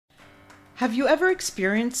Have you ever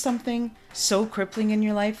experienced something so crippling in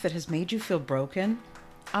your life that has made you feel broken?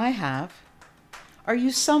 I have. Are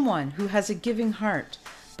you someone who has a giving heart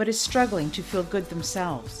but is struggling to feel good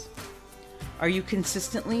themselves? Are you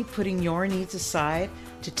consistently putting your needs aside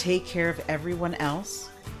to take care of everyone else?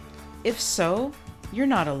 If so, you're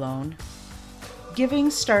not alone. Giving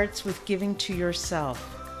starts with giving to yourself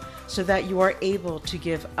so that you are able to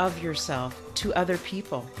give of yourself to other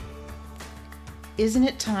people. Isn't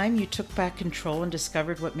it time you took back control and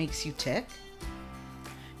discovered what makes you tick?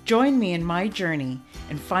 Join me in my journey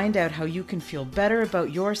and find out how you can feel better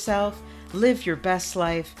about yourself, live your best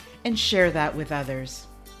life, and share that with others.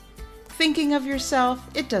 Thinking of yourself,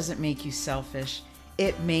 it doesn't make you selfish,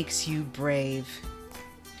 it makes you brave.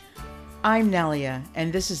 I'm Nelia,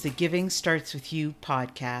 and this is the Giving Starts With You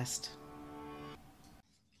podcast.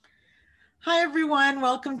 Hi, everyone.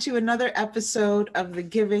 Welcome to another episode of the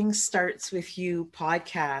Giving Starts With You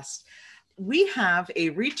podcast. We have a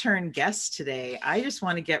return guest today. I just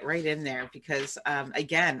want to get right in there because,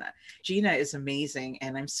 again, Gina is amazing,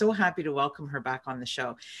 and I'm so happy to welcome her back on the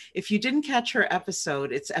show. If you didn't catch her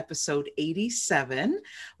episode, it's episode 87,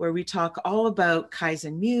 where we talk all about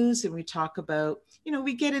Kaizen Muse, and we talk about,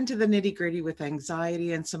 we get into the nitty gritty with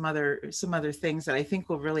anxiety and some other things that I think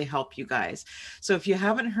will really help you guys. So if you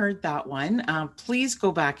haven't heard that one, please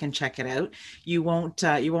go back and check it out. You won't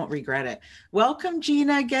regret it. Welcome,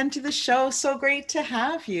 Gina, again to the show. So great to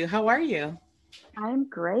have you. How are you? I'm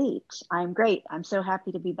great. I'm so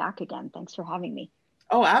happy to be back again. Thanks for having me.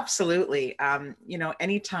 Oh, absolutely.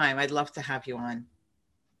 Anytime, I'd love to have you on.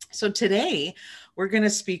 So today we're going to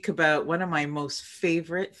speak about one of my most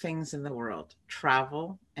favorite things in the world,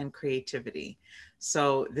 travel and creativity.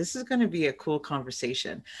 So this is going to be a cool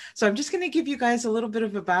conversation. So I'm just going to give you guys a little bit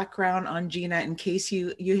of a background on Gina in case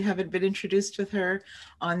you haven't been introduced with her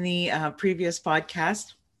on the previous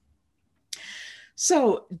podcast.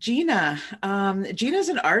 So Gina's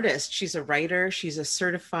an artist. She's a writer. She's a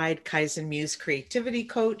certified Kaizen Muse creativity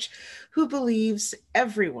coach who believes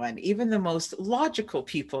everyone, even the most logical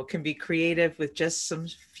people, can be creative with just some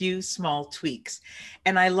few small tweaks.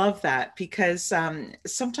 And I love that because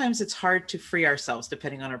sometimes it's hard to free ourselves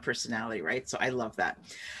depending on our personality, right? So I love that.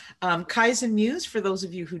 Kaizen Muse, for those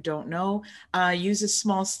of you who don't know, uses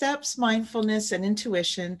small steps, mindfulness, and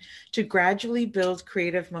intuition to gradually build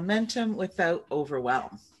creative momentum without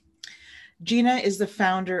overwhelm. Gina is the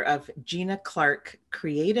founder of Gina Clark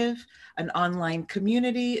Creative, an online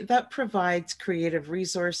community that provides creative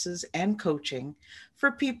resources and coaching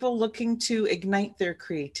for people looking to ignite their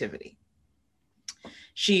creativity.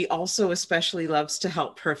 She also especially loves to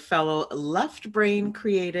help her fellow left brain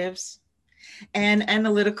creatives and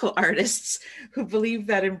analytical artists who believe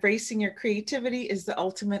that embracing your creativity is the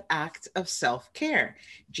ultimate act of self-care.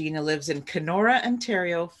 Gina lives in Kenora,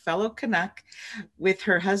 Ontario, fellow Canuck, with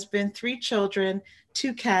her husband, 3 children,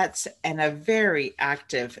 2 cats, and a very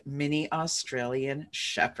active mini Australian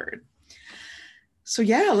Shepherd. So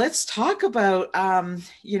yeah, let's talk about,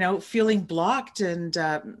 feeling blocked and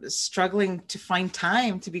struggling to find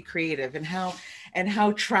time to be creative and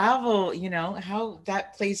how travel, how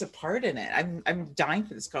that plays a part in it. I'm dying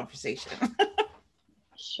for this conversation.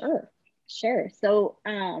 Sure. So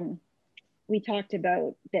we talked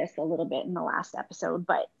about this a little bit in the last episode,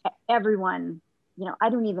 but everyone, I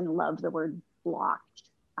don't even love the word blocked,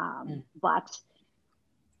 but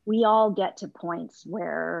we all get to points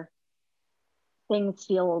where things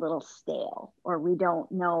feel a little stale, or we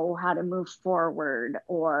don't know how to move forward,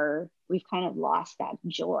 or we've kind of lost that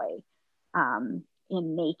joy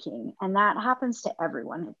in making. And that happens to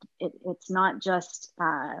everyone. It's not just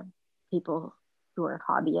people who are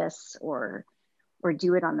hobbyists or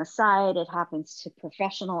do it on the side. It happens to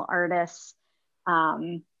professional artists.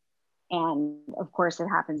 And of course, it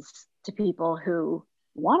happens to people who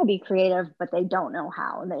want to be creative, but they don't know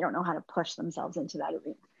how, and they don't know how to push themselves into that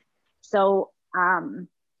arena. So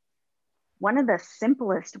one of the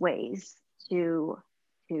simplest ways to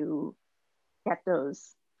get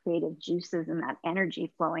those creative juices and that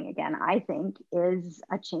energy flowing again, I think, is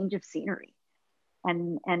a change of scenery.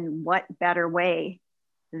 And what better way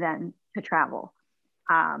than to travel?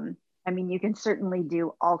 You can certainly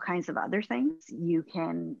do all kinds of other things. You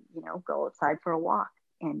can, go outside for a walk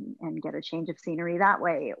and get a change of scenery that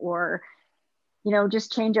way, or,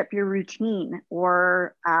 just change up your routine,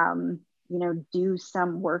 or, do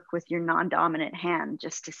some work with your non-dominant hand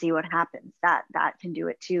just to see what happens. That can do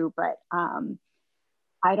it too. But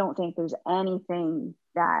I don't think there's anything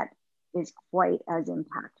that is quite as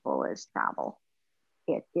impactful as travel.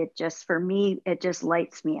 It just, for me, it just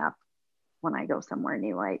lights me up when I go somewhere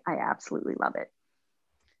new. I absolutely love it.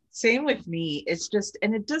 Same with me. It's just,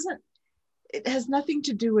 and it doesn't, it has nothing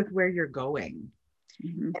to do with where you're going.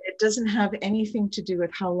 Mm-hmm. And it doesn't have anything to do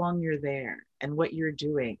with how long you're there and what you're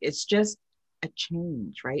doing. It's just a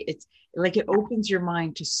change, right? It's like it opens your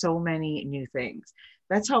mind to so many new things.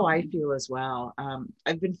 That's how I feel as well.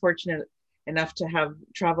 I've been fortunate enough to have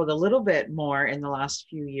traveled a little bit more in the last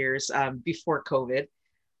few years, before COVID.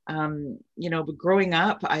 But growing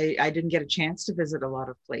up, I didn't get a chance to visit a lot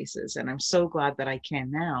of places, and I'm so glad that I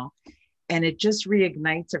can now. And it just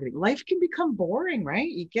reignites everything. Life can become boring, right?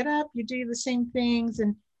 You get up, you do the same things,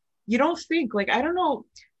 and you don't think, like, I don't know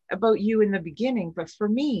about you in the beginning, but for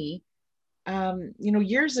me,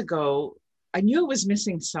 years ago, I knew it was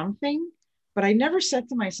missing something, but I never said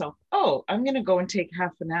to myself, oh, I'm going to go and take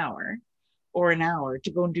half an hour or an hour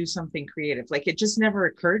to go and do something creative. Like, it just never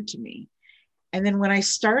occurred to me. And then when I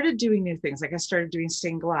started doing new things, like I started doing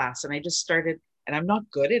stained glass, and I just started, and I'm not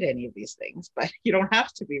good at any of these things, but you don't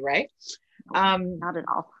have to be, right? Not at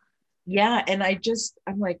all. Yeah. And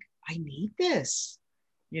I'm like, I need this,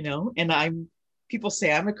 and people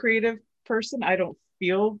say I'm a creative person. I don't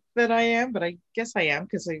feel that I am, but I guess I am,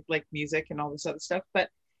 because I like music and all this other stuff. But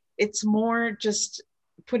it's more just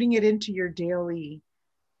putting it into your daily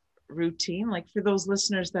routine. Like, for those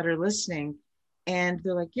listeners that are listening and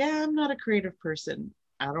they're like, yeah, I'm not a creative person.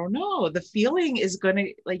 I don't know. The feeling is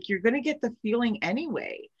you're going to get the feeling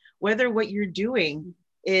anyway, whether what you're doing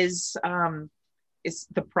is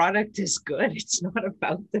the product is good. It's not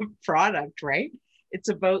about the product, right? It's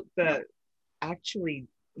about the actually,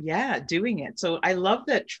 yeah, doing it. So I love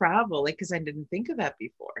that travel, like, because I didn't think of that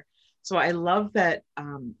before. So I love that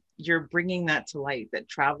you're bringing that to light, that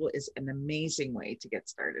travel is an amazing way to get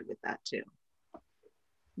started with that too.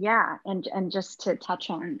 Yeah. And just to touch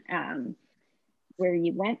on where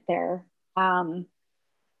you went there,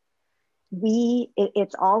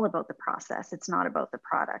 it's all about the process. It's not about the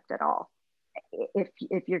product at all. If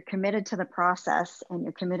you're committed to the process and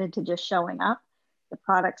you're committed to just showing up, the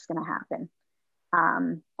product's going to happen.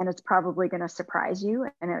 And it's probably going to surprise you,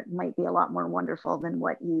 and it might be a lot more wonderful than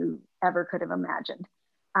what you ever could have imagined.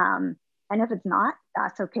 And if it's not,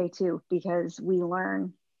 that's okay too, because we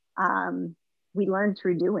learn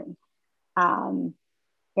through doing.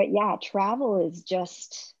 But yeah, travel is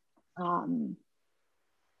just,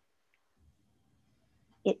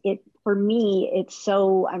 it for me, it's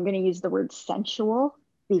so, I'm going to use the word sensual,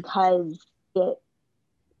 because it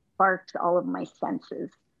sparks all of my senses.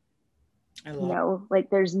 Like,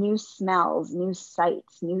 there's new smells, new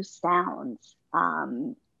sights, new sounds,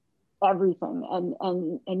 everything.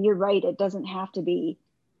 And you're right, it doesn't have to be,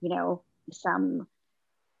 some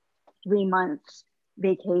 3 months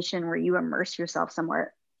vacation where you immerse yourself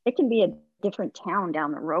somewhere. It can be a different town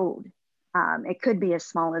down the road. It could be as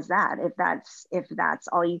small as that, if that's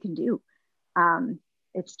all you can do.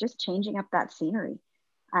 It's just changing up that scenery.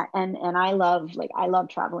 And I love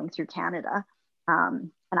traveling through Canada.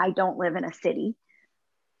 And I don't live in a city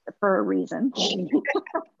for a reason.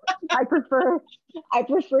 I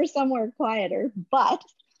prefer somewhere quieter, but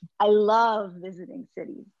I love visiting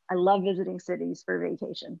cities. I love visiting cities for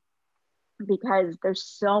vacation, because there's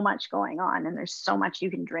so much going on and there's so much you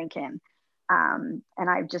can drink in. And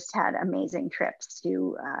I've just had amazing trips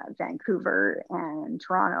to Vancouver and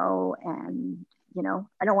Toronto, and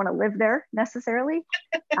I don't want to live there necessarily.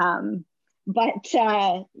 But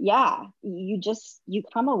yeah, you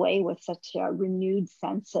come away with such a renewed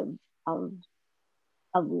sense of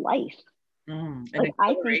life. Like,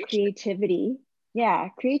 I think creativity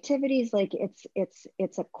is like,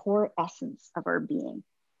 it's a core essence of our being.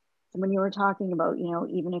 And when you were talking about,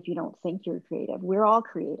 even if you don't think you're creative, we're all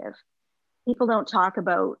creative. People don't talk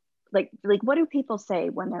about, like what do people say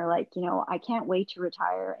when they're like, I can't wait to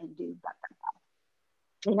retire and do that.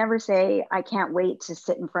 They never say, I can't wait to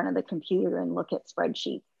sit in front of the computer and look at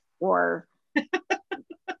spreadsheets, or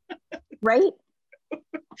right?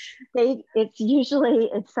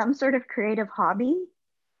 It's some sort of creative hobby,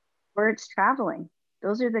 or it's traveling.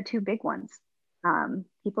 Those are the two big ones.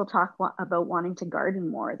 People talk about wanting to garden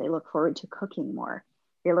more. They look forward to cooking more.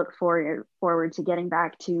 They look forward to getting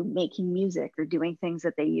back to making music or doing things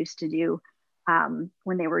that they used to do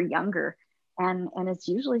when they were younger. And it's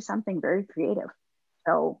usually something very creative.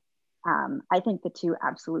 So I think the two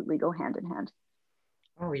absolutely go hand in hand.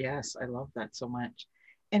 Oh, yes. I love that so much.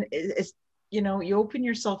 And it's, you open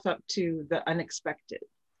yourself up to the unexpected.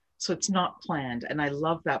 So it's not planned. And I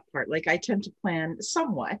love that part. Like, I tend to plan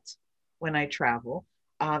somewhat when I travel.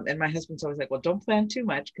 And my husband's always like, well, don't plan too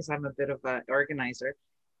much, because I'm a bit of an organizer.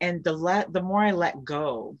 And the more I let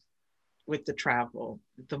go with the travel,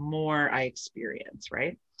 the more I experience,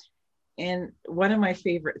 right? And one of my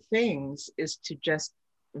favorite things is to just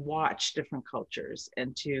watch different cultures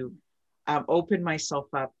and to open myself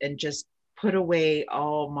up and just put away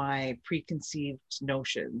all my preconceived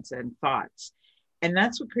notions and thoughts. And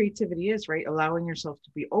that's what creativity is, right? Allowing yourself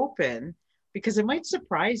to be open because it might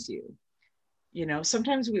surprise you. You know,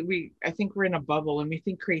 sometimes we I think we're in a bubble and we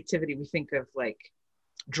think creativity, we think of like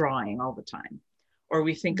drawing all the time, or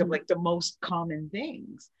we think of Mhm. like the most common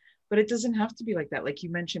things, but it doesn't have to be like that. Like you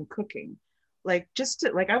mentioned cooking, like just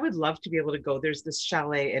to, like I would love to be able to go, there's this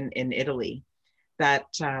chalet in Italy that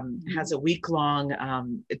Mhm. has a week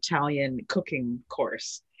long Italian cooking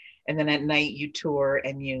course. And then at night you tour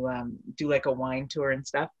and you do like a wine tour and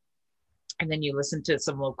stuff. And then you listen to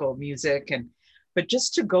some local music and but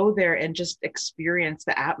just to go there and just experience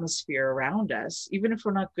the atmosphere around us, even if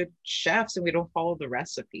we're not good chefs and we don't follow the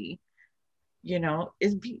recipe, you know, I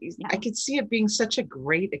Yeah. could see it being such a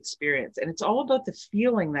great experience. And it's all about the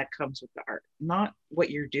feeling that comes with the art, not what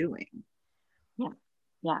you're doing. Yeah.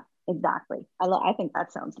 Yeah. Exactly. I think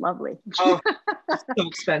that sounds lovely. Oh, it's so That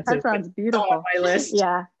expensive, but sounds it's so on beautiful. my list.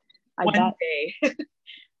 Yeah. I One bet. day,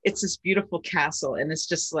 it's this beautiful castle and it's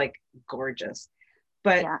just like gorgeous.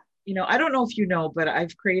 But, Yeah. you know, I don't know if you know, but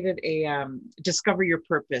I've created a Discover Your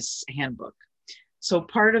Purpose handbook. So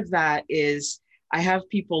part of that is I have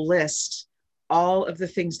people list all of the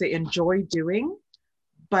things they enjoy doing,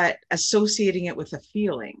 but associating it with a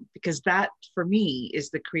feeling, because that for me is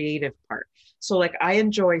the creative part. So like I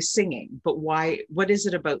enjoy singing, but why, what is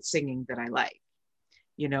it about singing that I like?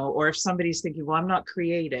 You know, or if somebody's thinking, well, I'm not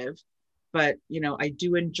creative, but you know, I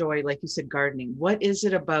do enjoy, like you said, gardening. What is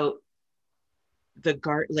it about the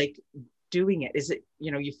like doing it? Is it,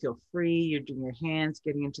 you know, you feel free, you're doing your hands,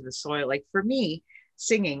 getting into the soil? Like for me,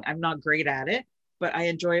 singing, I'm not great at it, but I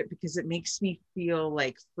enjoy it because it makes me feel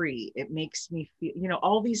like free. It makes me feel, you know,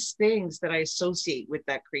 all these things that I associate with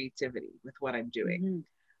that creativity, with what I'm doing. Mhm.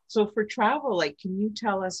 So for travel, like, can you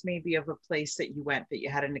tell us maybe of a place that you went that you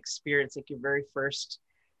had an experience, like your very first,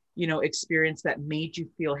 you know, experience that made you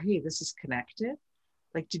feel, hey, this is connected?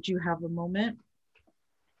 Like, did you have a moment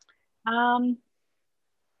Um,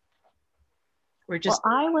 where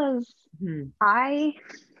well, just, hmm, I,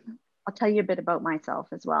 I'll tell you a bit about myself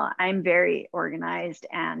as well. I'm very organized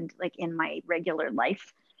and like in my regular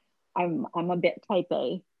life, I'm a bit type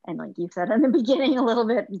A. And like you said in the beginning, a little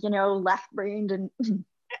bit, left brained and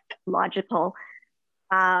logical.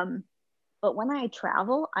 Um, but when I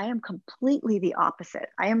travel, I am completely the opposite.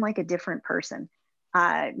 I am like a different person.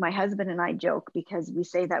 My husband and I joke because we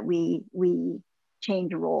say that we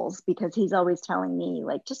change roles because he's always telling me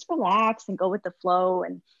like just relax and go with the flow.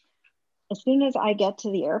 And as soon as I get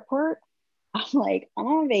to the airport, I'm like, I'm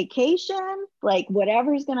on vacation. Like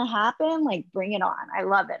whatever's gonna happen, like bring it on. I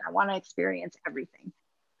love it. I want to experience everything.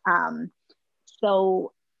 Um,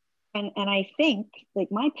 so and I think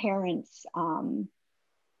like my parents,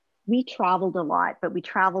 we traveled a lot, but we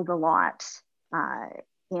traveled a lot uh,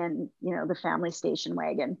 in the family station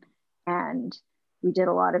wagon, and we did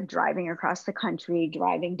a lot of driving across the country,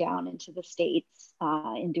 driving down into the states,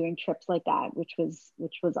 and doing trips like that, which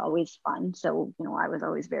was always fun. So I was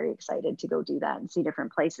always very excited to go do that and see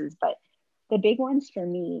different places. But the big ones for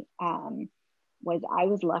me was I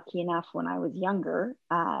was lucky enough when I was younger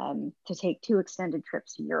to take 2 extended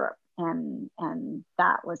trips to Europe, and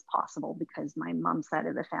that was possible because my mom's side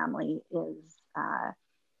of the family is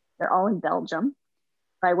they're all in Belgium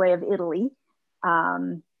by way of Italy.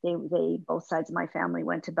 They both sides of my family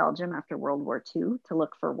went to Belgium after World War II to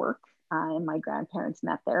look for work, and my grandparents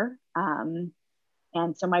met there.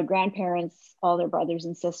 And so my grandparents, all their brothers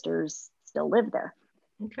and sisters, still live there.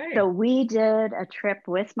 okay, So we did a trip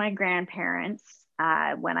with my grandparents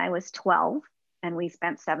when I was 12, and we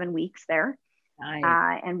spent 7 weeks there.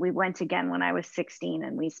 nice. And we went again when I was 16,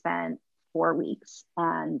 and we spent 4 weeks.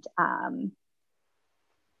 And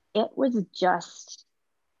it was just,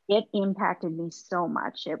 it impacted me so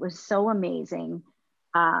much. It was so amazing.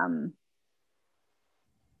 Um,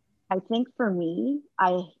 I think for me,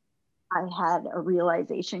 I had a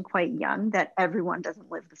realization quite young that everyone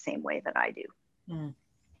doesn't live the same way that I do Mm,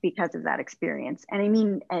 because of that experience. And I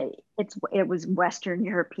mean, it was Western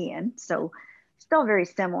European, so still very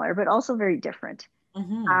similar, but also very different.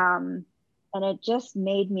 mhm. Um, and it just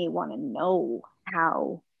made me want to know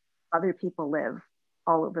how other people live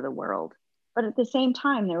all over the world. But at the same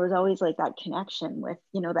time, there was always like that connection with,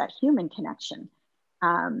 that human connection.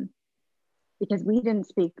 Um, because we didn't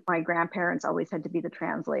speak, my grandparents always had to be the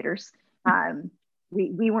translators. Um,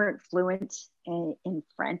 we weren't fluent in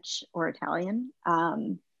French or Italian.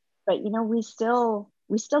 But we still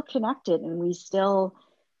connected, and we still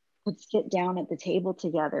could sit down at the table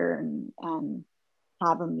together and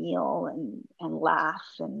have a meal and laugh,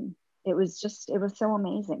 and it was so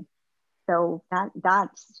amazing. So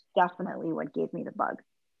that's definitely what gave me the bug.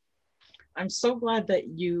 I'm so glad that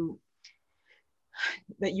you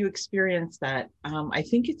experienced that. I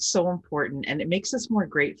think it's so important, and it makes us more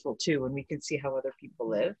grateful too when we can see how other people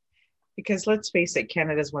live. Because let's face it,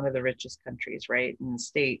 Canada is one of the richest countries, right? And the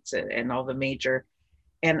states and all the major.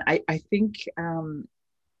 And I think,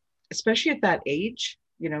 especially at that age,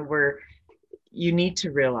 where you need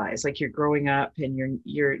to realize, like, you're growing up and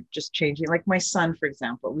you're just changing. Like my son, for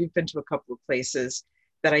example, we've been to a couple of places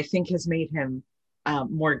that I think has made him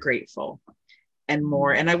more grateful and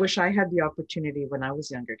more. And I wish I had the opportunity when I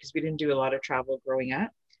was younger, because we didn't do a lot of travel growing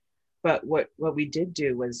up. But what we did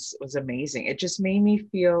do was amazing. It just made me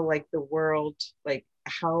feel like the world, like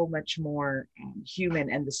how much more human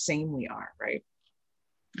and the same we are, right?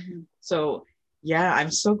 Mm-hmm. So yeah, I'm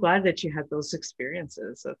so glad that you had those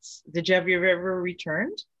experiences. Did you have you ever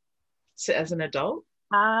returned as an adult?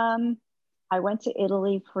 I went to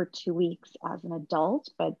Italy for 2 weeks as an adult,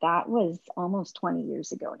 but that was almost 20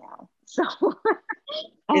 years ago now. So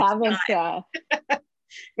I It's haven't, time.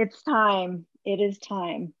 it's time. It is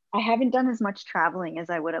time. I haven't done as much traveling as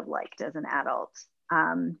I would have liked as an adult.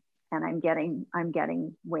 And I'm getting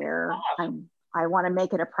where I want to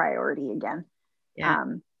make it a priority again. Yeah.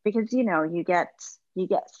 Because, you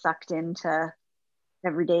get sucked into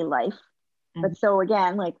everyday life. Mhm. But so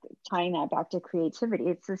again, like tying that back to creativity,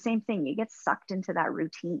 it's the same thing. You get sucked into that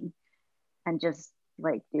routine and just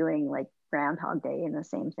like doing like Groundhog Day and the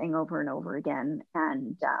same thing over and over again.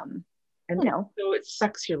 And And so it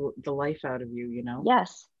sucks the life out of you.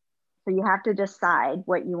 yes. So you have to decide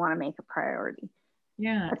what you want to make a priority.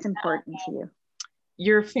 Yeah. What's important to you.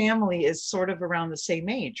 Your family is sort of around the same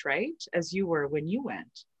age, right? As you were when you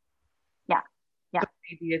went. Yeah. Yeah. So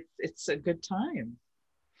maybe it's a good time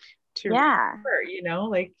to Yeah. remember,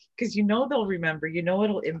 like, because they'll remember,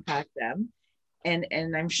 it'll impact them. And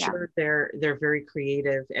I'm Yeah. sure they're very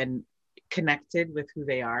creative and connected with who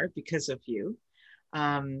they are because of you.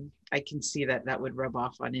 I can see that would rub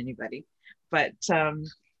off on anybody. But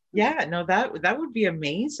yeah, no, that would be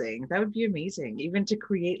amazing. That would be amazing, even to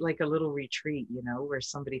create like a little retreat, where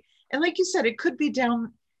somebody, and like you said, it could be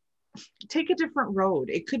take a different road.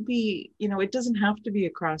 It could be, it doesn't have to be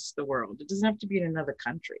across the world. It doesn't have to be in another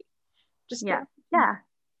country. Just Yeah. Yeah.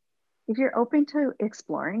 If you're open to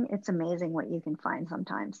exploring, it's amazing what you can find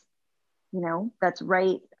sometimes. That's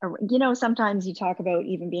right. Sometimes you talk about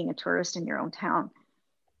even being a tourist in your own town.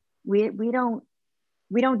 We don't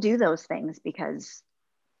do those things because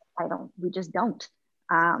we just don't.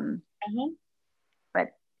 uh-huh.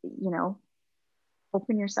 But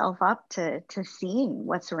open yourself up to seeing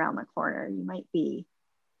what's around the corner. You might be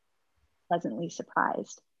pleasantly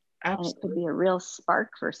surprised. Absolutely. And it could be a real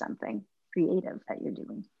spark for something creative that you're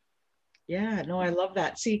doing. Yeah, no, I love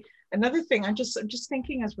that. See, another thing, I'm just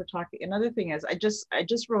thinking as we're talking, another thing is I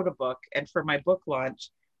just wrote a book, and for my book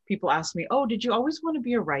launch, people asked me, "Oh, did you always want to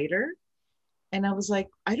be a writer?" And I was like,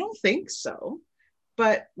 "I don't think so."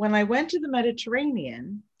 But when I went to the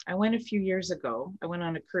Mediterranean, I went a few years ago, I went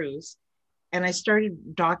on a cruise, and I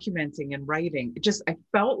started documenting and writing. I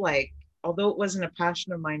felt like, although it wasn't a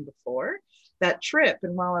passion of mine before, that trip,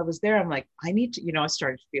 and while I was there, I'm like, I need to, I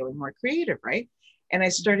started feeling more creative, right? And I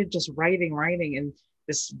started just writing in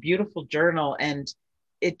this beautiful journal, and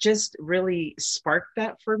it just really sparked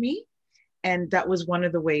that for me. And that was one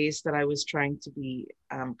of the ways that I was trying to be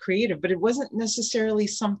creative, but it wasn't necessarily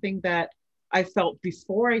something that I felt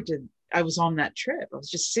before I was on that trip. I was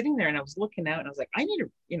just sitting there and I was looking out and I was like, I need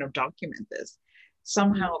to, document this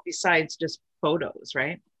somehow besides just photos,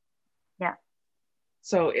 right? Yeah.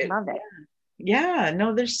 So love it. Yeah,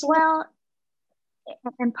 no, there's so well,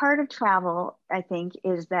 and part of travel, I think,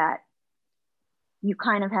 is that you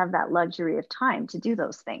kind of have that luxury of time to do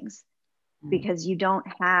those things because you don't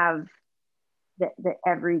have the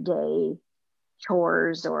everyday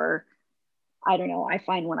chores, or I don't know. I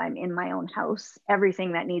find when I'm in my own house,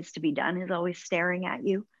 everything that needs to be done is always staring at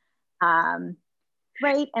you.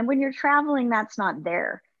 Right. And when you're traveling, that's not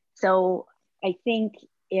there. So I think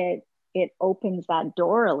it opens that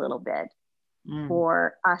door a little bit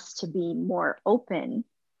for us to be more open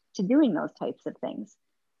to doing those types of things.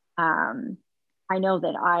 I know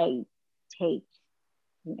that I take,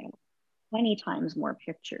 20 times more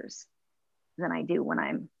pictures than I do when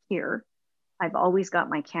I'm here. I've always got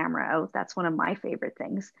my camera out. That's one of my favorite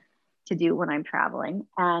things to do when I'm traveling.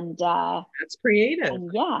 And that's creative.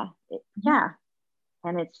 And yeah.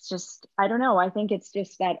 And it's just, I don't know. I think it's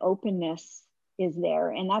just that openness is there.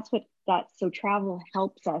 And so travel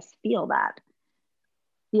helps us feel that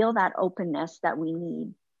openness that we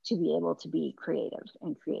need to be able to be creative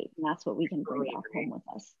and create. And that's what we can bring back home with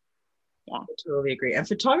us. Yeah. I totally agree. And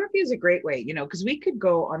photography is a great way, because we could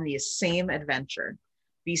go on the same adventure,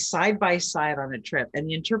 be side by side on a trip, and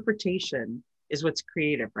the interpretation is what's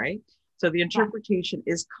creative, right? So the Yeah. interpretation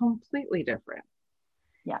is completely different.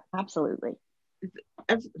 Yeah, absolutely.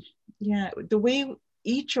 Yeah, the way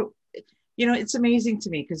each, it's amazing to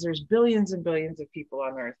me because there's billions and billions of people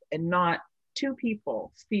on earth and not two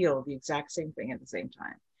people feel the exact same thing at the same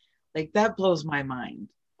time. Like that blows my mind.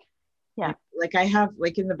 Yeah. Like I have,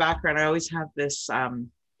 like in the background, I always have this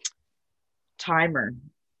timer.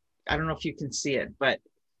 I don't know if you can see it, but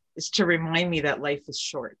it's to remind me that life is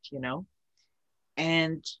short,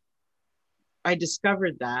 And I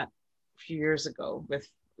discovered that a few years ago with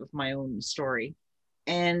my own story.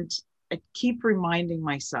 And I keep reminding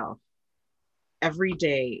myself every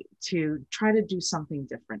day to try to do something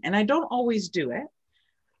different. And I don't always do it,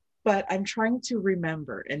 but I'm trying to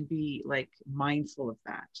remember and be like mindful of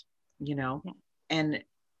that, Yeah. And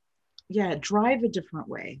yeah, drive a different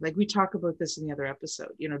way. Like we talk about this in the other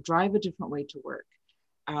episode, drive a different way to work.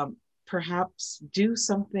 Perhaps do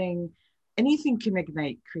something, anything can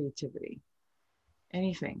ignite creativity,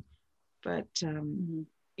 anything. But,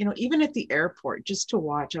 even at the airport, just to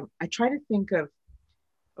watch, I try to think of,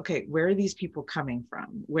 okay, where are these people coming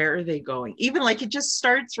from? Where are they going? Even like it just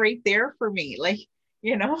starts right there for me. Like,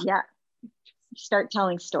 Yeah. Start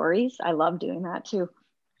telling stories. I love doing that too.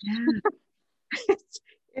 Yeah.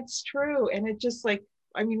 it's true. And it just like,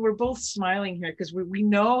 we're both smiling here because we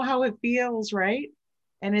know how it feels, right?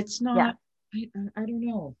 And it's not, I don't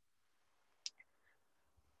know.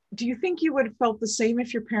 Do you think you would have felt the same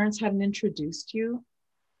if your parents hadn't introduced you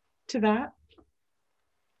to that?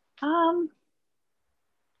 Oh,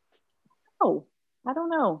 I don't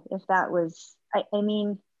know if that was, I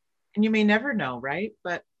mean, And you may never know, right?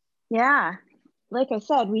 But yeah, like I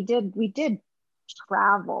said, we did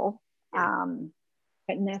travel,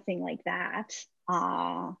 but nothing like that.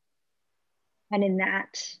 And in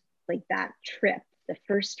that trip, the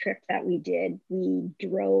first trip that we did, we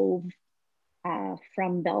drove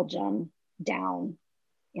from Belgium down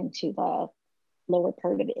into the lower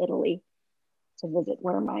part of Italy to visit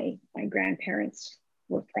where my grandparents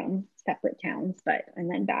were from, separate towns, but and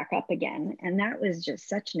then back up again. And that was just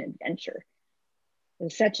such an adventure. It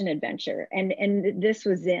was such an adventure. And this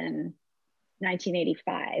was in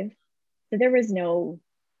 1985. So there was no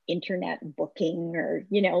internet booking or,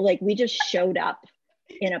 like we just showed up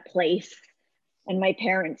in a place and my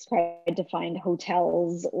parents tried to find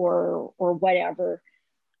hotels or whatever.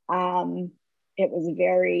 It was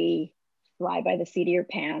very fly by the seat of your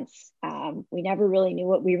pants. We never really knew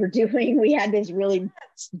what we were doing. We had this really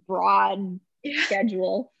broad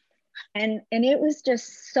schedule, and it was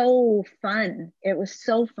just so fun. It was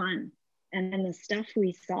so fun, and then the stuff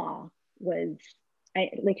we saw was,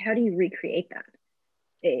 like, how do you recreate that?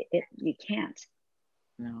 You can't.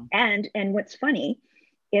 no. And what's funny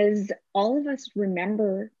is all of us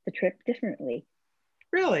remember the trip differently.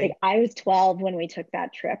 Really? Like I was 12 when we took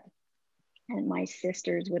that trip, and my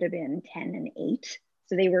sisters would have been 10 and 8.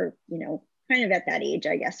 So they were, kind of at that age,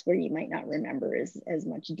 I guess, where you might not remember as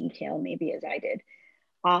much detail maybe as I did.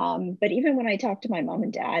 But even when I talk to my mom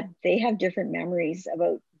and dad, they have different memories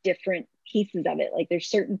about different pieces of it. Like there's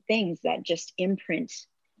certain things that just imprint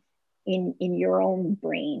in your own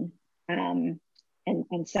brain. And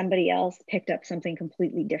somebody else picked up something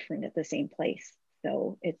completely different at the same place.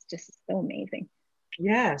 So it's just so amazing.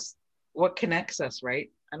 Yes. What connects us, right?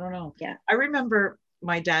 I don't know. Yeah. I remember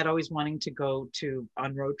my dad always wanting to go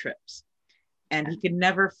on road trips and he could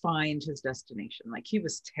never find his destination. Like he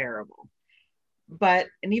was terrible.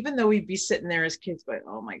 And even though we'd be sitting there as kids, but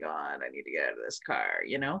oh my God, I need to get out of this car,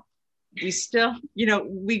 we still,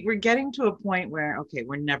 we were getting to a point where, okay,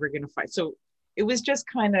 we're never going to fight. So it was just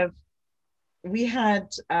kind of, we had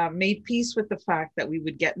made peace with the fact that we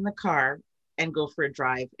would get in the car and go for a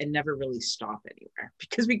drive and never really stop anywhere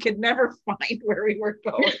because we could never find where we were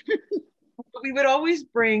going. We would always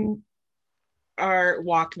bring our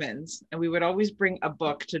Walkmans and we would always bring a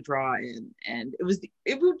book to draw in. And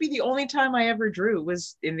it would be the only time I ever drew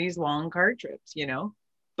was in these long car trips,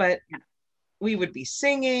 but we would be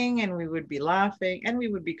singing and we would be laughing and we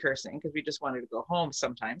would be cursing because we just wanted to go home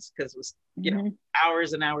sometimes because it was,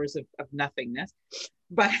 hours and hours of nothingness.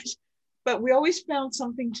 But we always found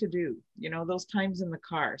something to do, those times in the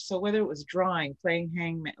car. So whether it was drawing, playing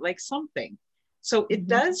hangman, like something. So it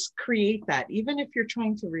does create that. Even if you're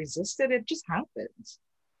trying to resist it, it just happens.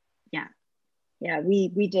 Yeah. Yeah,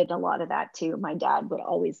 we did a lot of that too. My dad would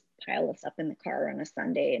always pile us up in the car on a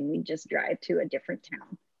Sunday and we'd just drive to a different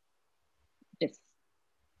town.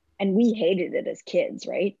 And we hated it as kids,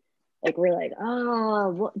 right? Like we're like, oh,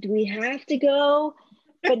 what, do we have to go?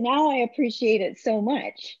 but now I appreciate it so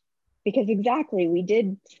much because exactly we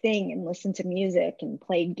did sing and listen to music and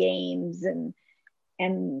played games, and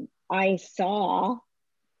I saw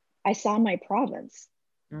my province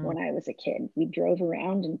Mm, when I was a kid. We drove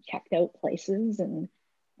around and checked out places, and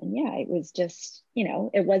yeah, it was just,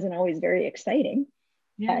 it wasn't always very exciting,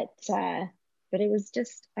 yeah. but it was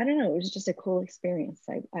just, I don't know, it was just a cool experience.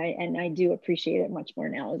 I do appreciate it much more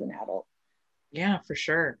now as an adult. Yeah, for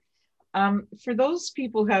sure. For those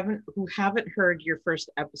people who haven't heard your first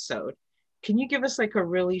episode, can you give us like a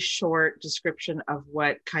really short description of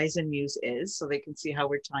what Kaizen Muse is so they can see how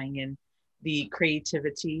we're tying in the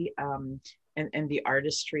creativity and the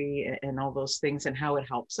artistry and all those things and how it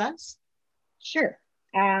helps us? Sure.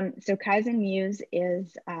 So Kaizen Muse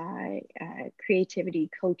is creativity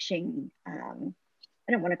coaching.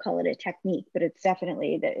 I don't want to call it a technique, but it's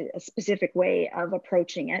definitely a specific way of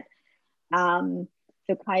approaching it.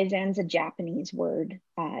 So Kaizen's a Japanese word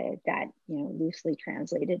that, loosely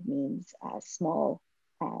translated means small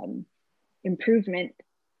um, improvement,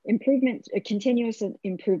 a continuous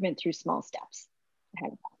improvement through small steps.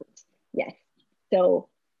 Yes. So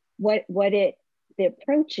what the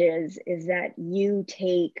approach is that you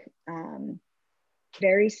take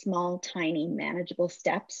very small, tiny, manageable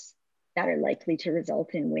steps that are likely to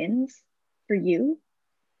result in wins for you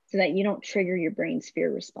so that you don't trigger your brain's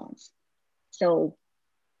fear response. So,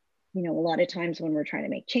 a lot of times when we're trying to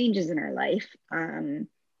make changes in our life,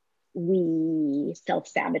 we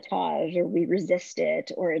self-sabotage or we resist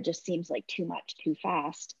it, or it just seems like too much too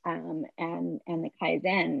fast. And the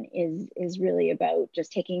Kaizen is really about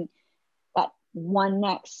just taking that one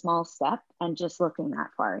next small step and just looking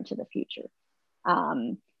that far into the future.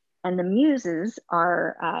 um, and the muses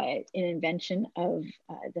are an invention of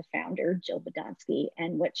the founder, Jill Badonsky.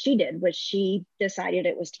 And what she did was she decided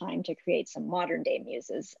it was time to create some modern day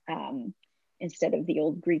muses instead of the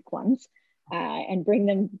old Greek ones, and bring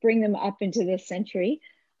them up into this century.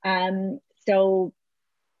 So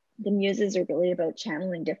the muses are really about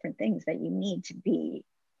channeling different things that you need to be,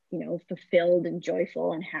 fulfilled and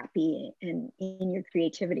joyful and happy in your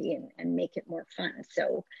creativity, and make it more fun.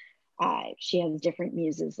 So she has different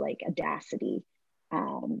muses like Audacity,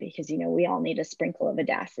 because we all need a sprinkle of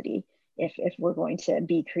Audacity if we're going to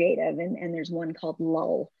be creative. And there's one called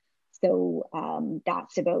Lull. So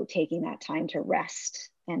that's about taking that time to rest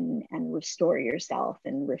and restore yourself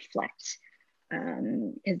and reflect,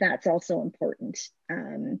 because that's also important.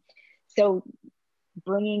 So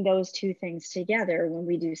bringing those two things together when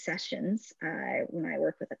we do sessions, when I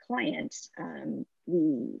work with a client,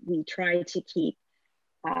 we try to keep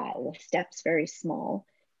the steps very small.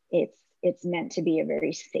 It's meant to be a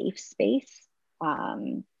very safe space,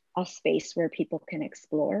 a space where people can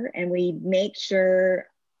explore, and we make sure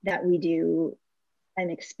that we do an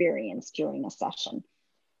experience during a session.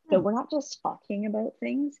 So Hmm. we're not just talking about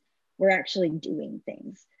things, we're actually doing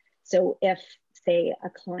things. So if, say, a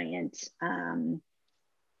client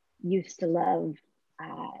used to love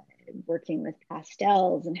uh, working with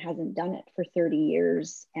pastels and hasn't done it for 30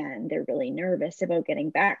 years, and they're really nervous about getting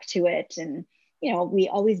back to it. And, we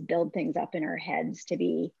always build things up in our heads to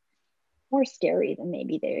be more scary than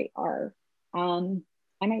maybe they are.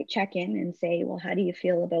 I might check in and say, well, how do you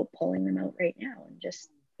feel about pulling them out right now and just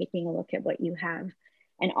taking a look at what you have?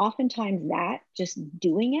 And oftentimes that just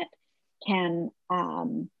doing it can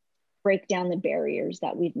break down the barriers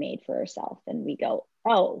that we've made for ourselves. And we go,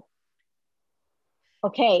 oh,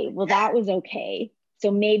 okay, well, that was okay. So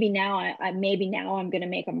maybe now I'm going to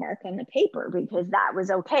make a mark on the paper because that was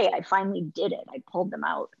okay. I finally did it. I pulled them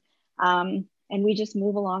out. And we just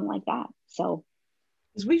move along like that. So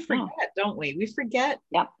Because we yeah, forget, don't we? We forget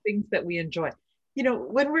yeah, things that we enjoy.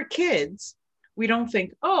 When we're kids, we don't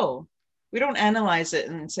think, oh, we don't analyze it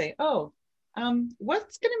and say, oh,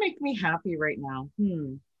 what's going to make me happy right now?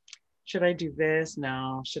 Should I do this?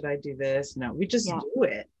 No. Should I do this? No. We just yeah, do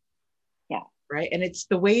it, yeah, right? And it's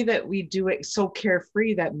the way that we do it so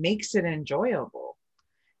carefree that makes it enjoyable.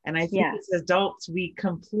 And I think yeah, as adults, we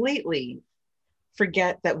completely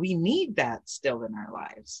forget that we need that still in our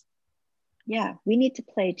lives. yeah. We need to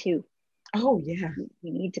play too. Oh, yeah. We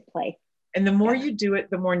need to play. And the more Yeah. you do it,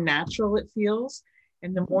 the more natural it feels.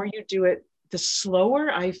 And the Mhm. more you do it, the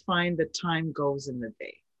slower I find the time goes in the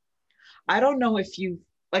day. I don't know if you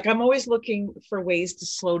like, I'm always looking for ways to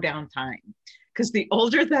slow down time because the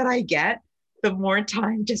older that I get, the more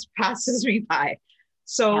time just passes me by. Yeah.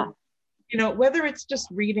 So, whether it's just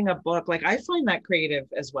reading a book, like I find that creative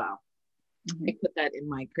as well. Mhm. I put that in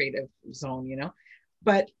my creative zone,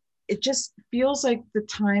 but it just feels like the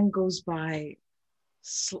time goes by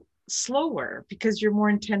slower because you're more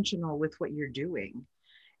intentional with what you're doing.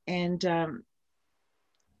 And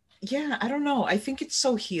yeah, I don't know. I think it's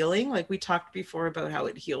so healing. Like we talked before about how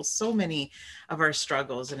it heals so many of our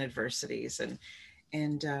struggles and adversities.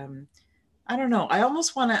 And I don't know. I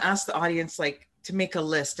almost want to ask the audience like to make a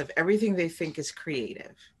list of everything they think is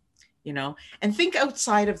creative, you know, and think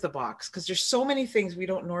outside of the box because there's so many things we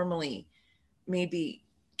don't normally maybe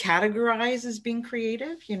categorize as being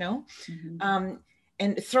creative, you know. Mm-hmm. um,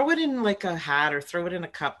 and throw it in like a hat or throw it in a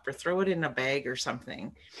cup or throw it in a bag or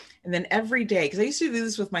something. And then every day, because I used to do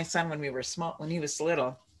this with my son when we were small, when he was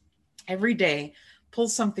little, every day, pull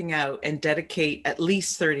something out and dedicate at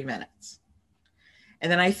least 30 minutes.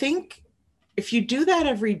 And then I think if you do that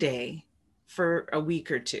every day for a week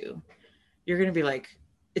or two, you're going to be like,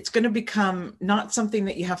 it's going to become not something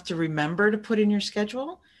that you have to remember to put in your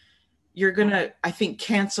schedule. You're going to, I think,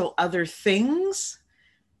 cancel other things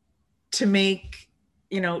to make,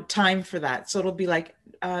 you know, time for that. So it'll be like,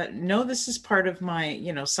 no, this is part of my,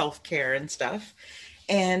 you know, self-care and stuff.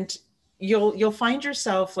 And you'll find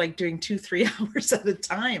yourself like doing 2-3 hours at a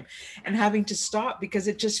time and having to stop because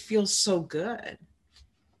it just feels so good.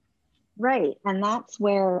 Right. And that's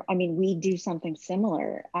where, I mean, we do something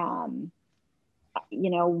similar. You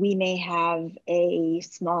know, we may have a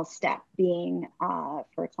small step being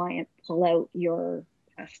for a client, pull out your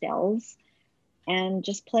pastels and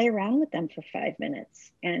just play around with them for 5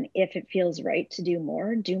 minutes. And if it feels right to do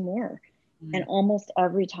more, do more. And almost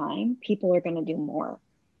every time, people are going to do more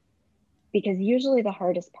because usually the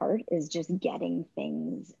hardest part is just getting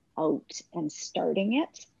things out and starting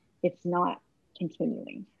it. It's not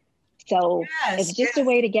continuing. So it's Yes, just a yes.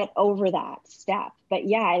 way to get over that step. But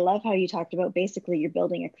yeah, I love how you talked about basically you're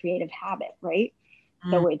building a creative habit, right?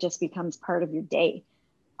 Mm, So it just becomes part of your day.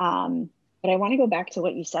 But I want to go back to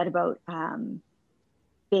what you said about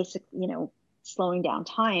basic, you know, slowing down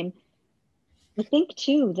time. I think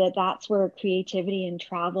too that that's where creativity and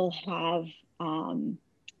travel have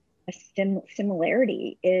a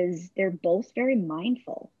similarity is they're both very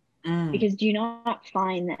mindful mm, because do you not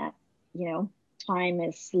find that, you know, time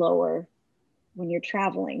is slower when you're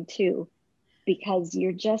traveling too because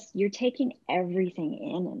you're taking everything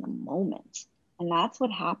in the moment, and that's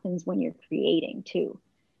what happens when you're creating too.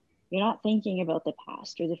 You're not thinking about the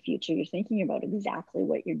past or the future. You're thinking about exactly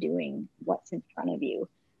what you're doing, what's in front of you,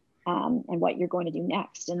 and what you're going to do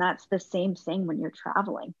next. And that's the same thing when you're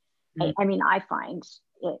traveling. mm. I mean, I find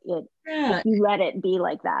it if Yeah, you let it be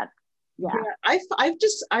like that, yeah. yeah.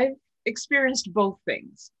 I've experienced both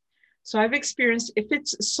things. So I've experienced if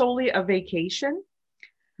it's solely a vacation,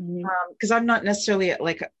 Mm-hmm. because I'm not necessarily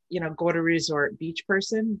like you know go to resort beach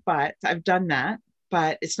person, but I've done that.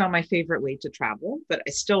 But it's not my favorite way to travel, but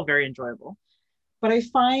it's still very enjoyable. But I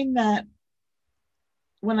find that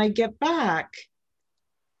when I get back,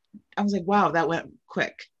 I was like, wow, that went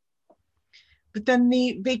quick. But then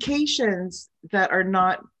the vacations that are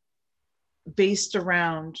not based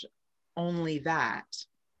around only that,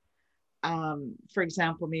 for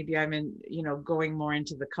example, maybe I'm in, you know, going more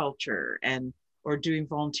into the culture and or doing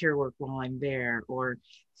volunteer work while I'm there, or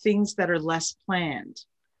things that are less planned.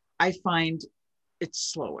 I find it's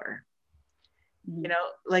slower. Mm-hmm. You know,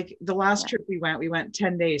 like the last Yeah. trip we went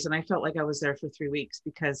 10 days and I felt like I was there for 3 weeks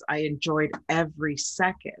because I enjoyed every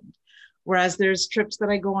second. Whereas there's trips that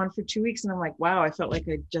I go on for 2 weeks and I'm like, wow, I felt like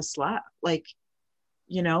I just slept. Like,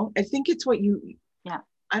 you know, I think it's what you, Yeah.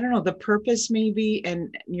 I don't know, the purpose maybe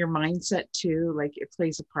and your mindset too, like it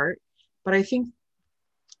plays a part. But I think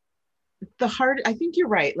I think you're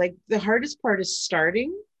right. Like the hardest part is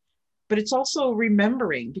starting, but it's also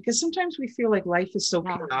remembering because sometimes we feel like life is so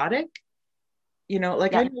Yeah. chaotic. You know,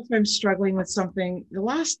 like I Yeah. know if I'm struggling with something, the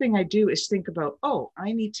last thing I do is think about, oh,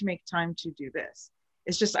 I need to make time to do this.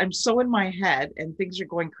 It's just I'm so in my head and things are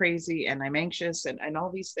going crazy and I'm anxious and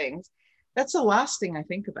all these things. That's the last thing I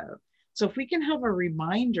think about. So if we can have a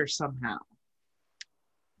reminder somehow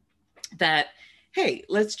that, hey,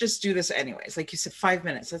 let's just do this anyways. Like you said, 5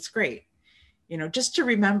 minutes, that's great. You know, just to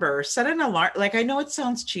remember, set an alarm. Like I know it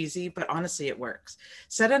sounds cheesy, but honestly, it works.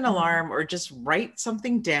 Set an Mm-hmm. alarm or just write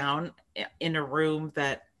something down in a room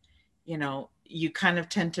that, you know, you kind of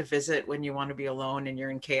tend to visit when you want to be alone and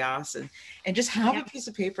you're in chaos and just have Yeah. a piece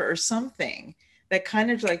of paper or something that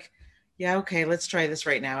kind of like, yeah, okay, let's try this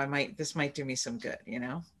right now. This might do me some good, you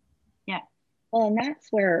know? Yeah. Well, and that's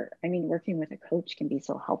where I mean, working with a coach can be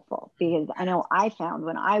so helpful because I know I found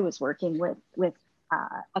when I was working with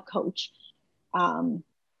a coach, um,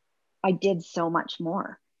 I did so much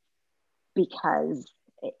more because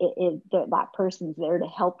that person's there to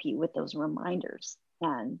help you with those reminders,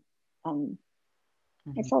 and Mhm.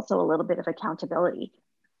 it's also a little bit of accountability.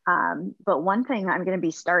 But one thing I'm going to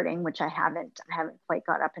be starting, which I haven't quite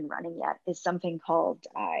got up and running yet, is something called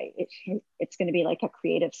it's going to be like a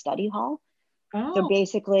creative study hall. So Oh,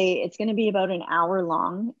 basically, it's going to be about an hour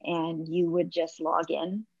long, and you would just log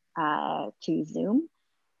in to Zoom,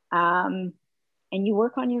 um, and you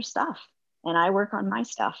work on your stuff, and I work on my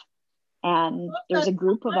stuff, and love there's that a so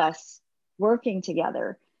group of much. us working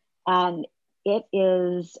together, and it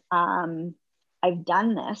is. I've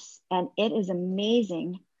done this, and it is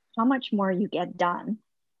amazing how much more you get done.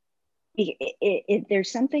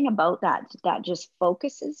 There's something about that that just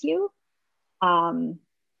focuses you, um,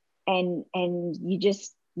 and you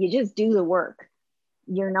just do the work.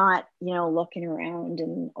 You're not, looking around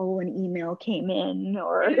and, oh, an email came in,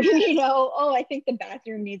 or oh, I think the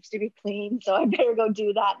bathroom needs to be cleaned, so I better go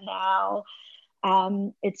do that now.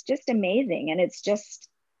 It's just amazing, and it's just,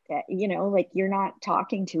 like, you're not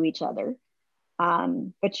talking to each other,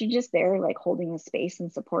 but you're just there, like, holding the space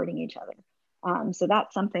and supporting each other. So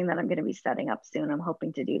that's something that I'm going to be setting up soon. I'm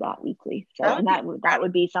hoping to do that weekly. So, That would and be that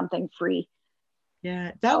would be something free.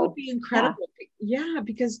 Yeah, that would So be yeah, incredible. Yeah,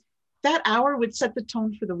 because that hour would set the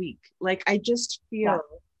tone for the week. Like I just yeah,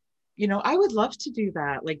 feel, I would love to do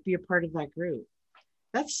that, like be a part of that group.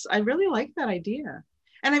 I really like that idea.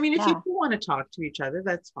 And I mean, if you yeah, do want to talk to each other,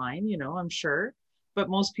 that's fine, I'm sure. But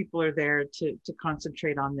most people are there to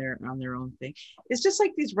concentrate on their own thing. It's just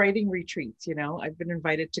like these writing retreats. I've been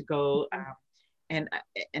invited to go, mhm, and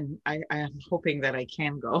I am hoping that I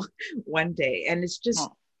can go one day. And yeah,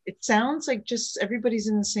 it sounds like just everybody's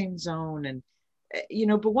in the same zone, and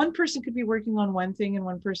but one person could be working on one thing and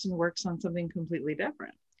one person works on something completely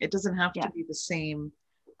different. It doesn't have to yeah, be the same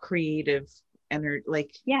creative energy,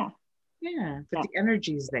 like, yeah, yeah, but yeah. the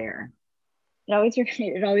energy's there.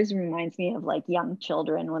 It always reminds me of, like, young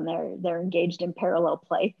children when they're engaged in parallel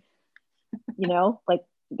play. Like,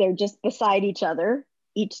 they're just beside each other,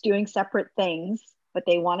 each doing separate things, but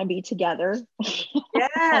they want to be together.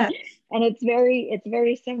 Yeah. And it's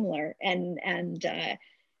very similar. And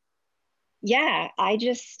yeah, I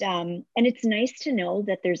just and it's nice to know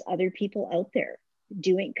that there's other people out there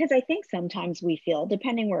doing, because I think sometimes we feel,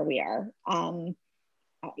 depending where we are,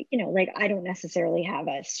 like, I don't necessarily have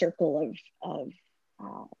a circle of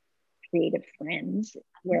uh, creative friends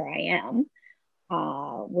where I am,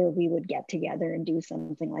 where we would get together and do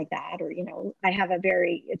something like that. Or,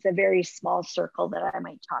 it's a very small circle that I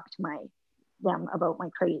might talk to them about my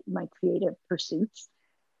creative pursuits.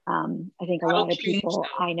 I think a That'll lot of change people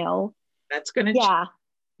though. I know, That's going to change yeah,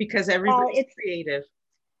 because well, everybody's it's, creative.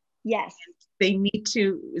 yes, They need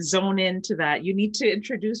to zone into that. You need to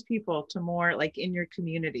introduce people to more, like, in your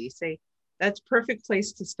community. Say that's perfect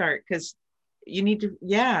place to start, because you need to,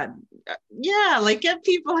 yeah, yeah, like get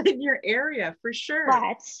people in your area for sure.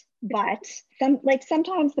 but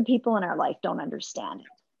sometimes the people in our life don't understand it.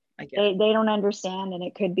 I get it. They don't understand, and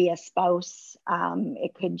it could be a spouse,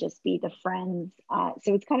 it could just be the friends,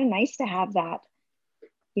 so it's kind of nice to have that,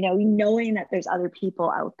 knowing that there's other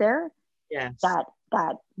people out there Yes. that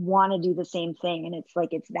want to do the same thing, and it's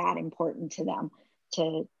like it's that important to them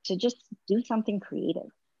to just do something creative.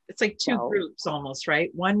 It's like two So groups almost, right?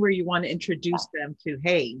 One where you want to yeah, introduce them to,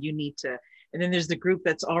 hey, you need to, and then there's the group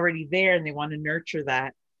that's already there and they want to nurture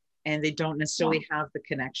that, and they don't yeah, necessarily have the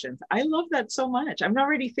connections. I love that so much. I'm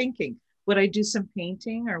already thinking, would I do some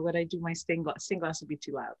painting, or would I do my stained glass? Stained glass would be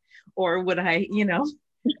too loud. Or would I,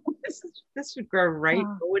 this would grow, right?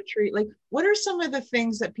 uh, Poetry. Like, what are some of the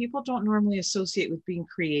things that people don't normally associate with being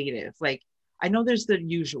creative? Like, I know there's the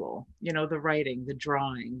usual, the writing, the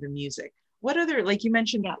drawing, the music. What other, like you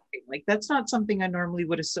mentioned, yeah, cooking, like that's not something I normally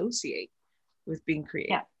would associate with being yeah.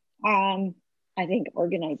 creative. I think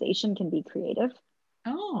organization can be creative.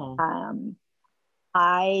 Oh, um,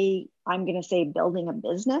 I'm going to say building a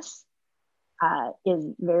business is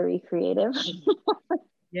very creative. There's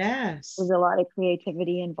yes. a lot of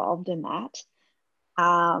creativity involved in that.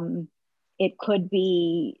 Um, it could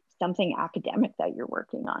be something academic that you're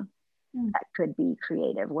working on. Hmm. That could be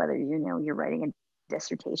creative, whether you're writing a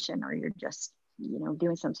dissertation, or you're just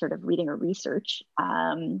doing some sort of reading or research.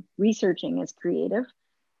 Researching is creative.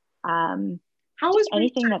 Um, How just is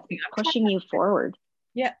anything that's researching? I'm trying pushing to, you forward.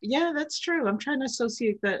 yeah, yeah, that's true. I'm trying to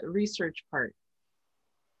associate the research part.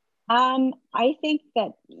 I think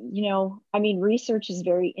that, I mean, research is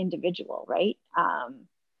very individual, right?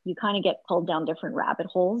 You kind of get pulled down different rabbit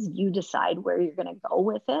holes. You decide where you're going to go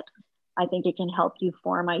with it. I think it can help you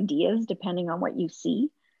form ideas depending on what you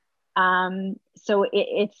see. So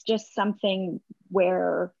it's just something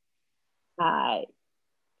where uh,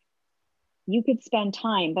 you could spend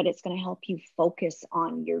time, but it's going to help you focus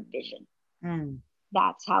on your vision. Hmm.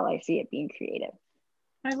 That's how I see it being creative.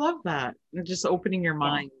 I love that. And just opening your Yeah.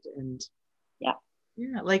 mind and Yeah.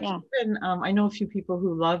 yeah, like Yeah. even I know a few people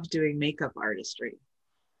who love doing makeup artistry.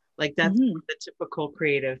 Like that's Hmm. the typical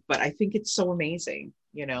creative, but I think it's so amazing,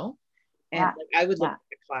 you know? And Yeah. like I would look Yeah.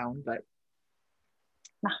 like a clown, but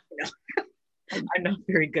Nah, you know, I- I'm not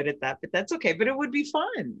very good at that, but that's okay. But it would be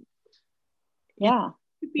fun. You know, yeah.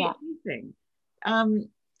 it could be Yeah. anything.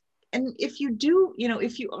 Um, and if you do, you know,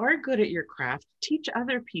 if you are good at your craft, teach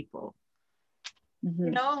other people, you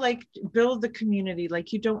Hmm. know, like build the community.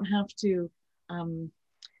 Like you don't have to, um,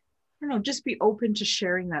 I don't know, just be open to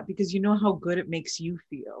sharing that because you know how good it makes you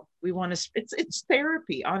feel. We want to, it's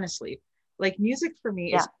therapy, honestly. Like music for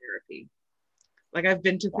me is Yeah. therapy. Like I've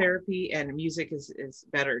been to Yeah. therapy and music is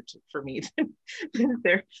better for me than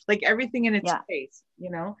there, like everything in its Yeah. place, you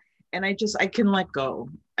know? And I can let go.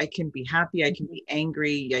 I can be happy. I can Hmm. be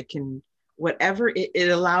angry. I can, whatever, it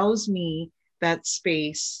allows me that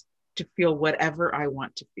space to feel whatever I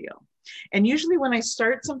want to feel. And usually when I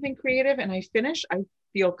start something creative and I finish, I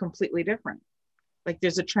feel completely different. Like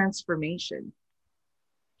there's a transformation.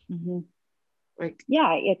 Hmm. Like,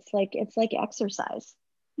 Yeah. It's like exercise.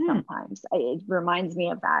 hmm, Sometimes it reminds me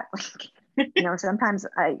of that. You know, oftentimes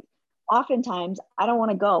I don't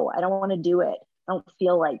want to go. I don't want to do it. I don't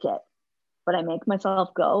feel like it, but I make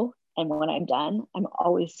myself go. And when I'm done, I'm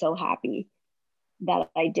always so happy that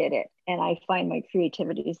I did it. And I find my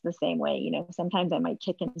creativity is the same way. You know, sometimes I might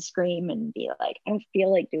kick and scream and be like, I don't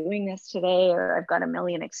feel like doing this today, or I've got a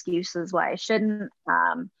million excuses why I shouldn't.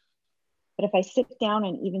 But if I sit down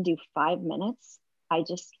and even do 5 minutes, I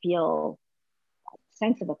just feel a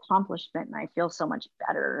sense of accomplishment and I feel so much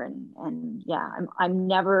better. And yeah, I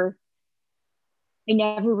never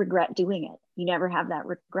regret doing it. You never have that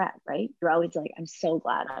regret, right? You're always like, I'm so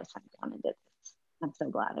glad I sat down and did this. I'm so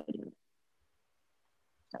glad I did it.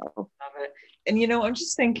 So love it. And you know, I'm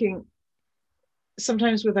just thinking,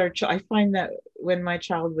 sometimes with I find that when my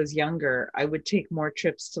child was younger, I would take more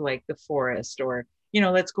trips to like the forest or, you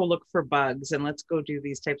know, let's go look for bugs and let's go do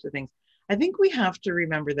these types of things. I think we have to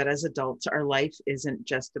remember that as adults, our life isn't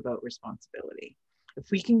just about responsibility. If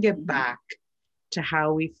we can get mhm. back to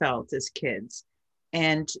how we felt as kids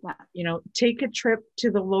and, Yeah. you know, take a trip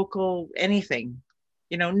to the local anything,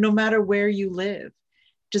 you know, no matter where you live,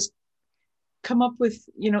 just come up with,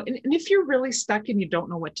 you know, and if you're really stuck and you don't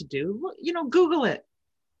know what to do, well, you know, Google it.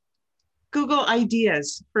 Google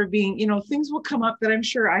ideas for being, you know, things will come up that I'm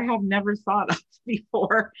sure I have never thought of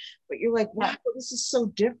before. But you're like, Yeah. wow, this is so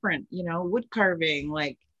different, you know, wood carving,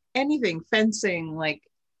 like anything, fencing, like,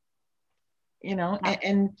 you know,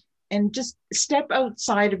 Yeah. and just step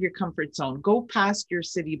outside of your comfort zone. Go past your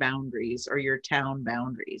city boundaries or your town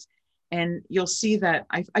boundaries. And you'll see that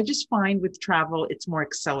I just find with travel, it's more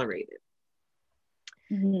accelerated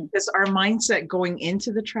Mhm. because our mindset going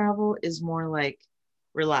into the travel is more like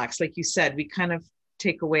relaxed. Like you said, we kind of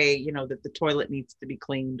take away, you know, that the toilet needs to be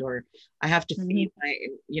cleaned or I have to feed Mhm. my,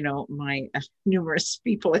 you know, my numerous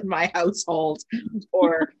people in my household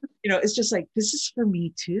or, you know, it's just like, this is for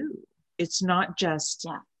me too. It's not just,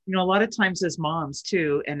 Yeah. you know, a lot of times as moms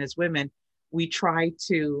too, and as women, we try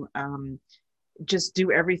to just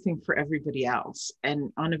do everything for everybody else.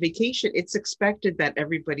 And on a vacation, it's expected that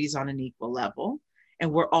everybody's on an equal level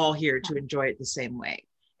and we're all here Yeah. to enjoy it the same way.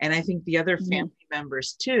 And I think the other family Mhm.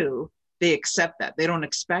 members too, they accept that. They don't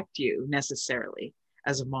expect you necessarily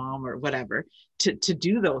as a mom or whatever to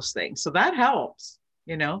do those things. So that helps.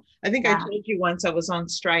 You know, I think I Yeah. told you once I was on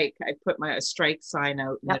strike, I put my a strike sign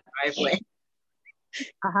out in the Yep. driveway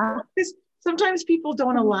Uh-huh. because sometimes people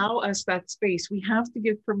don't Mhm. allow us that space. We have to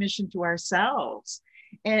give permission to ourselves.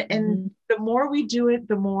 And Mhm. the more we do it,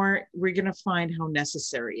 the more we're going to find how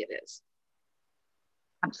necessary it is.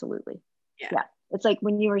 Absolutely. Yeah. Yeah. It's like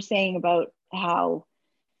when you were saying about how,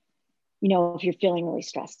 you know, if you're feeling really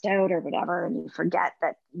stressed out or whatever, and you forget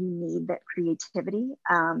that you need that creativity,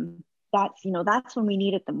 that's, you know, that's when we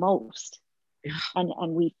need it the most. Yeah.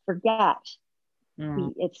 And we forget.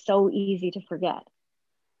 Mm. It's so easy to forget.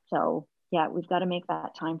 So yeah, we've got to make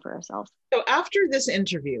that time for ourselves. So after this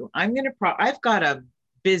interview, I've got a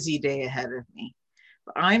busy day ahead of me.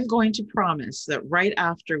 But I'm going to promise that right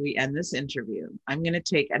after we end this interview, I'm going to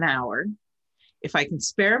take an hour. If I can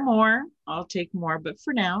spare more, I'll take more. But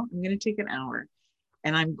for now, I'm going to take an hour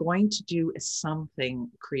and I'm going to do something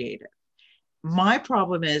creative. My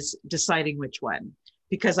problem is deciding which one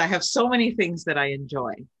because I have so many things that I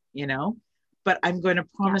enjoy, you know, but I'm going to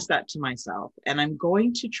Yeah. promise that to myself and I'm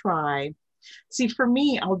going to try. See, for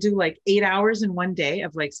me, I'll do like 8 hours in one day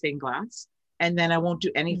of like stained glass, and then I won't do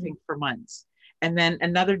Mhm. anything for months. And then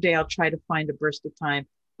another day, I'll try to find a burst of time.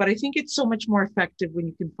 But I think it's so much more effective when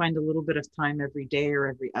you can find a little bit of time every day or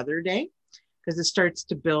every other day because it starts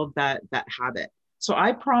to build that habit. So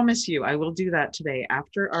I promise you, I will do that today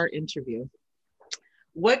after our interview.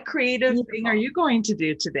 What creative thing are you going to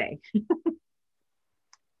do today?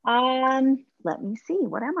 Let me see.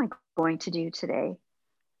 What am I going to do today?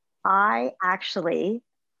 I actually,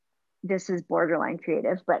 this is borderline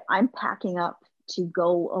creative, but I'm packing up to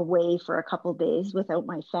go away for a couple days without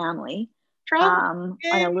my family. Travel.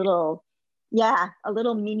 On a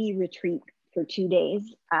little mini retreat for 2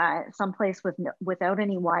 days, someplace without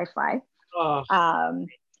any Wi-Fi. Oh.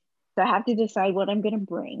 So I have to decide what I'm going to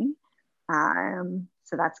bring.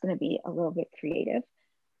 So that's going to be a little bit creative.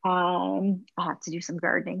 I have to do some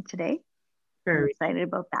gardening today. I'm excited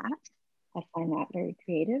about that. I find that very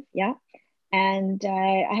creative. Yeah. And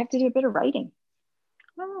I have to do a bit of writing.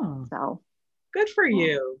 Oh, so good for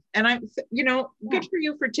you. And good for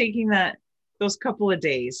you for taking those couple of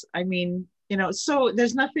days. I mean, so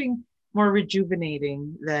there's nothing more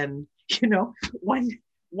rejuvenating than,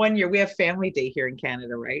 one year we have Family Day here in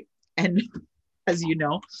Canada, right? And as you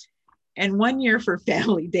know, and 1 year for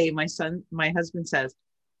Family Day, my husband says,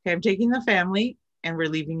 okay, I'm taking the family and we're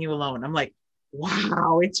leaving you alone. I'm like,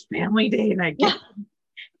 wow, it's Family Day. And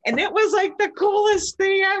and it was like the coolest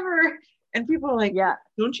thing ever. And people are like,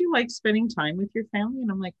 don't you like spending time with your family? And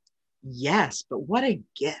I'm like, yes, but what a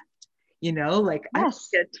gift, like, yes.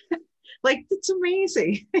 Like, it's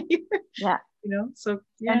amazing. Yeah. So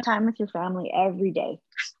spend time with your family every day.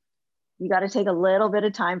 You got to take a little bit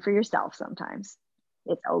of time for yourself sometimes.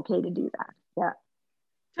 It's okay to do that. Yeah.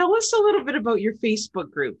 Tell us a little bit about your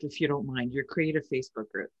Facebook group, if you don't mind, your creative Facebook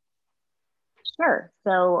group. Sure.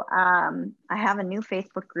 So I have a new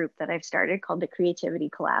Facebook group that I've started called the Creativity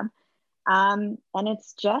Collab. And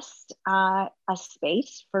it's just a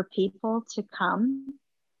space for people to come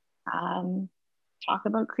talk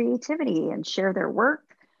about creativity and share their work,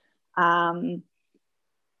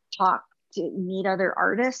 meet other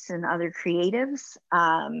artists and other creatives.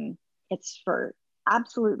 It's for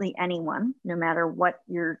absolutely anyone, no matter what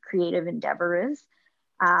your creative endeavor is.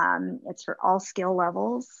 It's for all skill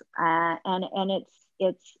levels, and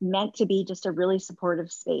it's meant to be just a really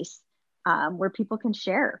supportive space where people can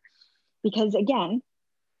share. Because again,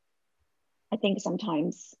 I think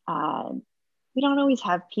sometimes we don't always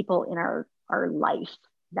have people in our life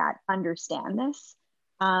that understand this.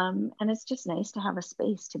 And it's just nice to have a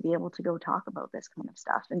space to be able to go talk about this kind of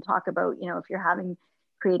stuff and talk about, if you're having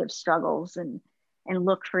creative struggles and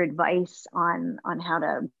look for advice on how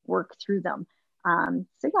to work through them. So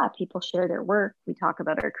yeah, people share their work. We talk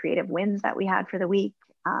about our creative wins that we had for the week.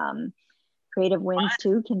 Creative wins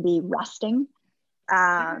too can be resting.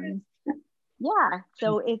 Yeah,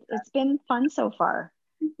 so it's been fun so far.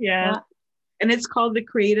 Yeah. And it's called the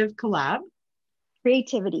Creative Collab.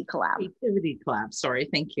 Creativity Collab. Creativity Collab. Sorry,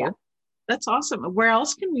 thank you. Yeah. That's awesome. Where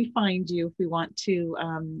else can we find you if we want to,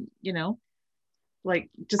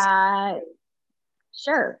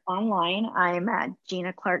 Sure. Online, I'm at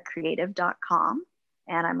GinaClarkCreative.com,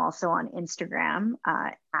 and I'm also on Instagram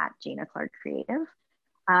at GinaClarkCreative.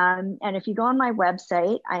 And if you go on my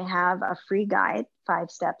website, I have a free guide,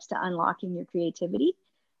 5 steps to unlocking your creativity.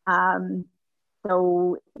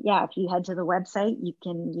 So yeah, if you head to the website, you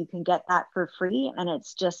can get that for free. And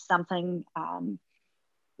it's just something,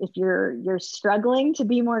 if you're struggling to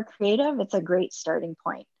be more creative, it's a great starting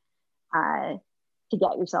point to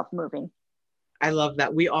get yourself moving. I love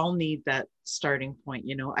that. We all need that starting point.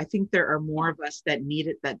 I think there are more of us that need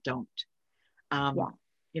it that don't.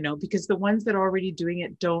 Because the ones that are already doing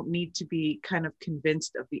it don't need to be kind of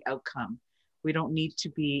convinced of the outcome. We don't need to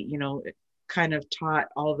be, kind of taught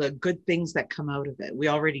all the good things that come out of it. We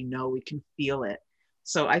already know, we can feel it.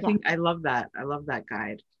 So I think I love that. I love that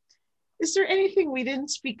guide. Is there anything we didn't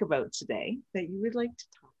speak about today that you would like to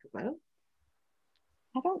talk about?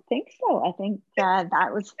 I don't think so. I think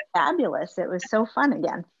that was fabulous. It was so fun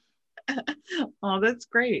again. Oh, that's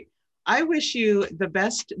great. I wish you the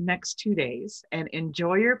best next 2 days and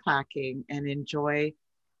enjoy your packing and enjoy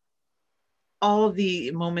all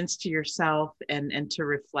the moments to yourself and to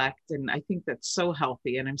reflect. And I think that's so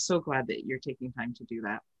healthy. And I'm so glad that you're taking time to do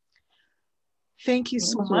that. Thank you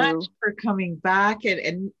so much for coming back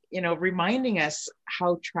and reminding us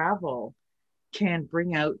how travel can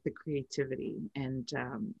bring out the creativity. And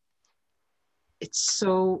it's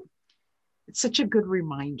such a good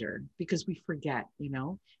reminder because we forget,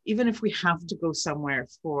 even if we have to go somewhere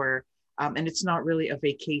for, and it's not really a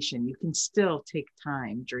vacation, you can still take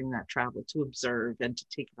time during that travel to observe and to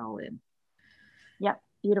take it all in. Yep,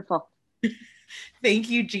 beautiful.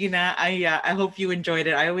 Thank you, Gina. I hope you enjoyed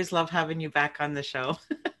it. I always love having you back on the show.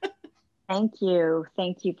 Thank you.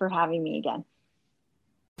 Thank you for having me again.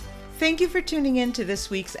 Thank you for tuning in to this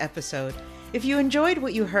week's episode. If you enjoyed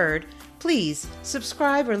what you heard, please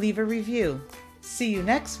subscribe or leave a review. See you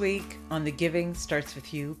next week on the Giving Starts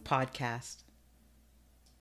With You podcast.